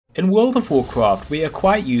In World of Warcraft, we are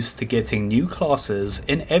quite used to getting new classes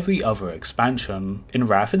in every other expansion. In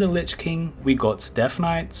Wrath of the Lich King, we got Death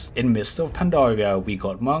Knights, in Mist of Pandaria we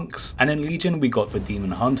got Monks, and in Legion we got the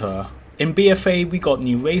Demon Hunter. In BFA we got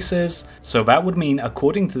new races, so that would mean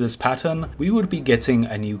according to this pattern, we would be getting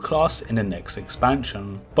a new class in the next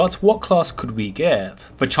expansion. But what class could we get?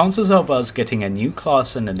 The chances of us getting a new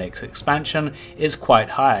class in the next expansion is quite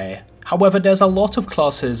high. However, there's a lot of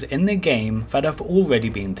classes in the game that have already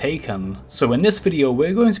been taken. So in this video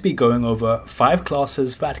we're going to be going over 5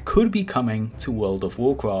 classes that could be coming to World of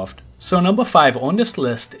Warcraft. So number 5 on this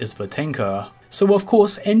list is the Tinker. So of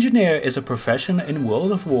course, Engineer is a profession in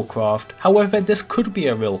World of Warcraft, however this could be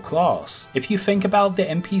a real class. If you think about the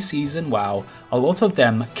NPCs in WoW, a lot of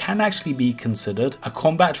them can actually be considered a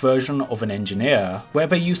combat version of an engineer, where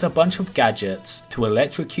they use a bunch of gadgets to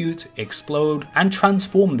electrocute, explode, and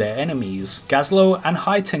transform their enemies. Gazlowe and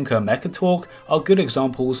High Tinker Mechatalk are good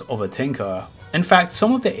examples of a Tinker. In fact,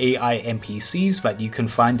 some of the AI NPCs that you can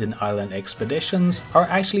find in Island Expeditions are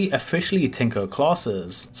actually officially Tinker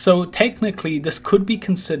classes, so technically this could be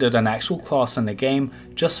considered an actual class in the game,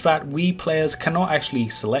 just that we players cannot actually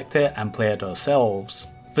select it and play it ourselves.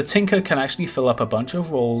 The Tinker can actually fill up a bunch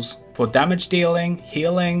of roles for damage dealing,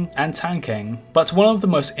 healing, and tanking, but one of the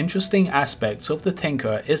most interesting aspects of the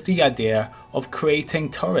Tinker is the idea of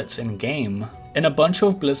creating turrets in game. In a bunch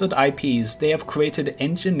of Blizzard IPs, they have created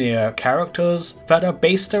engineer characters that are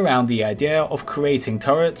based around the idea of creating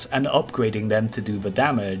turrets and upgrading them to do the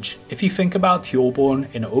damage. If you think about Tjorborn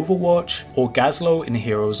in Overwatch or Gazlowe in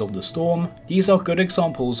Heroes of the Storm, these are good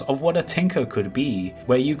examples of what a Tinker could be,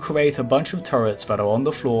 where you create a bunch of turrets that are on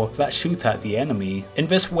the floor that shoot at the enemy. In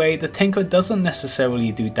this way, the Tinker doesn't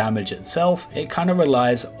necessarily do damage itself, it kind of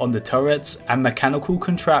relies on the turrets and mechanical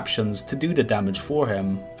contraptions to do the damage for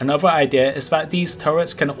him. Another idea is that these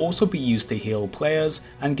turrets can also be used to heal players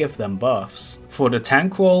and give them buffs. For the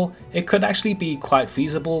tank role, it could actually be quite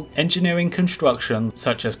feasible. Engineering construction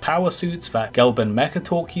such as power suits that Gelben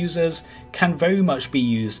Mechatalk uses can very much be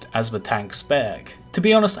used as the tank spec. To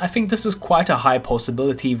be honest, I think this is quite a high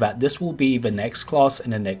possibility that this will be the next class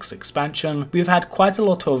in the next expansion. We've had quite a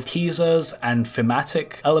lot of teasers and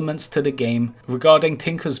thematic elements to the game regarding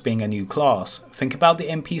Tinkers being a new class. Think about the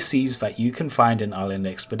NPCs that you can find in Island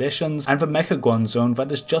Expeditions and the Mechagon zone that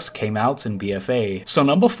has just came out in BFA. So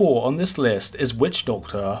number 4 on this list is Witch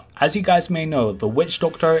Doctor. As you guys may know, the Witch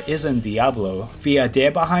Doctor is in Diablo. The idea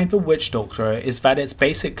behind the Witch Doctor is that it's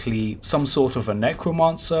basically some sort of a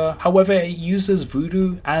necromancer, however it uses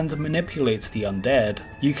voodoo and manipulates the undead.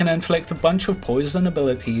 You can inflict a bunch of poison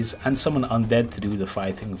abilities and summon undead to do the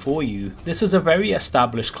fighting for you. This is a very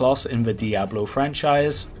established class in the Diablo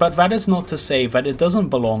franchise, but that is not to say that it doesn't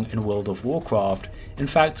belong in World of Warcraft. In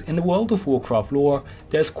fact, in the World of Warcraft lore,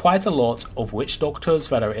 there's quite a lot of witch doctors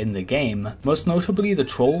that are in the game. Most notably, the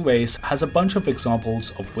troll race has a bunch of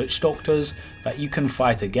examples of witch doctors that you can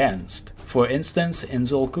fight against. For instance, in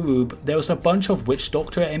Zul'Gurub, there's a bunch of witch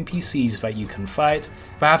doctor NPCs that you can fight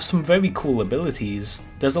that have some very cool abilities.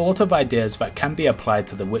 There's a lot of ideas that can be applied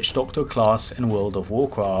to the witch doctor class in World of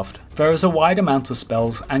Warcraft. There is a wide amount of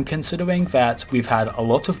spells, and considering that we've had a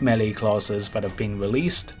lot of melee classes that have been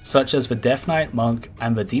released, such as the Death Knight Monk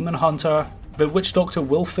and the Demon Hunter, the Witch Doctor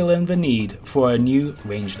will fill in the need for a new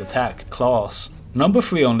ranged attack class. Number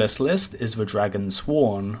 3 on this list is the Dragon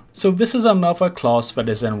Sworn. So this is another class that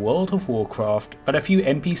is in World of Warcraft that a few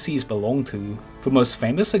NPCs belong to. The most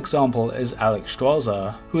famous example is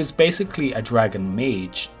Alexstrasza, who is basically a dragon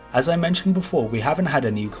mage. As I mentioned before, we haven't had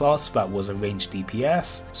a new class that was a ranged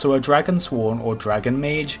DPS, so a Dragon Sworn or Dragon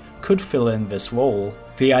Mage could fill in this role.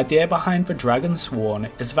 The idea behind the Dragon Sworn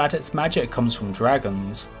is that its magic comes from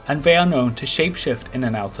dragons, and they are known to shapeshift in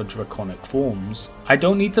and out of draconic forms. I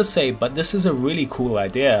don't need to say, but this is a really cool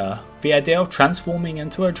idea. The idea of transforming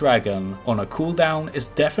into a dragon on a cooldown is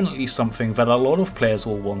definitely something that a lot of players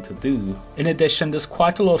will want to do. In addition, there's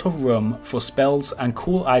quite a lot of room for spells and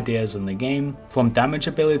cool ideas in the game, from damage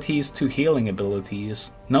abilities to healing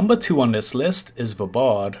abilities. Number 2 on this list is the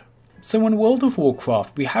Bard. So in World of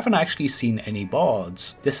Warcraft, we haven't actually seen any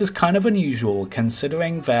bards. This is kind of unusual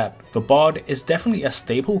considering that the bard is definitely a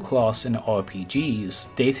staple class in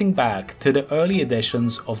RPGs. Dating back to the early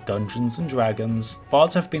editions of Dungeons & Dragons,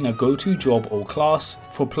 bards have been a go-to job or class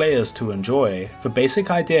for players to enjoy. The basic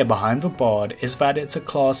idea behind the bard is that it's a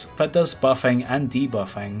class that does buffing and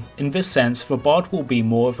debuffing. In this sense, the bard will be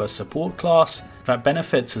more of a support class that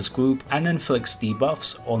benefits his group and inflicts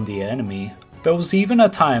debuffs on the enemy. There was even a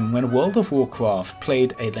time when World of Warcraft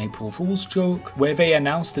played an April Fool's joke where they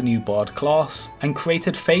announced a new Bard class and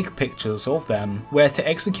created fake pictures of them, where to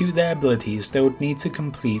execute their abilities they would need to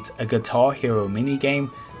complete a Guitar Hero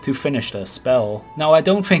minigame to finish their spell. Now I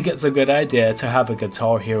don't think it's a good idea to have a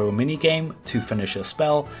guitar hero minigame to finish a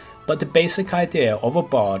spell, but the basic idea of a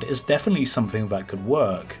bard is definitely something that could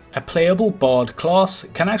work. A playable bard class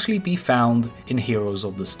can actually be found in Heroes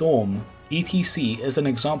of the Storm. ETC is an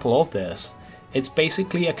example of this. It's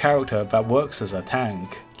basically a character that works as a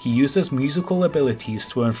tank. He uses musical abilities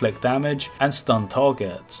to inflict damage and stun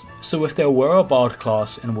targets. So if there were a bard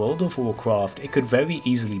class in World of Warcraft, it could very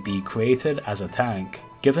easily be created as a tank,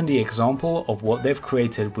 given the example of what they've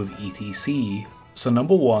created with ETC. So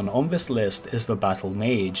number 1 on this list is the Battle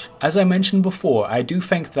Mage. As I mentioned before, I do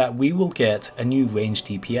think that we will get a new ranged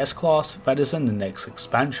DPS class that is in the next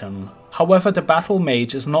expansion. However, the Battle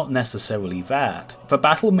Mage is not necessarily that. The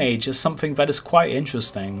Battle Mage is something that is quite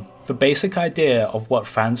interesting. The basic idea of what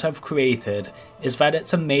fans have created is that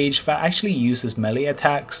it's a mage that actually uses melee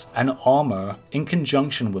attacks and armor in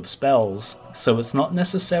conjunction with spells, so it's not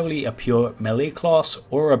necessarily a pure melee class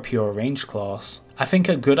or a pure range class. I think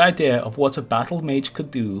a good idea of what a battle mage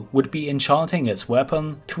could do would be enchanting its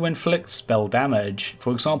weapon to inflict spell damage.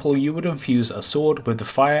 For example, you would infuse a sword with the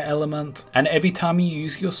fire element, and every time you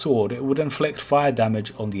use your sword it would inflict fire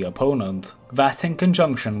damage on the opponent. That in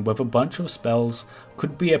conjunction with a bunch of spells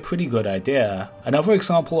could be a pretty good idea. Another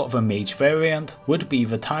example of a mage variant would be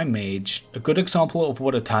the Time Mage. A good example of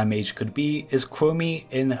what a Time Mage could be is Chromie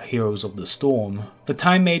in Heroes of the Storm. The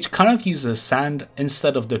Time Mage kind of uses sand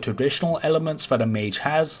instead of the traditional elements that a mage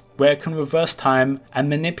has, where it can reverse time and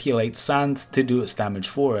manipulate sand to do its damage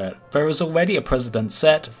for it. There is already a precedent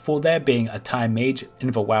set for there being a Time Mage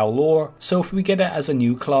in the WoW lore, so if we get it as a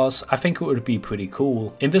new class, I think it would be pretty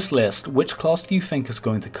cool. In this list, which class do you think is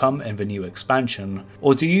going to come in the new expansion?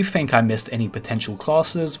 Or do you think I missed any potential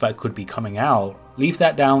classes that could be coming out? Leave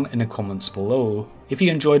that down in the comments below. If you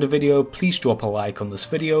enjoyed the video, please drop a like on this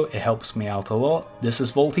video, it helps me out a lot. This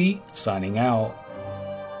is vaulty, signing out.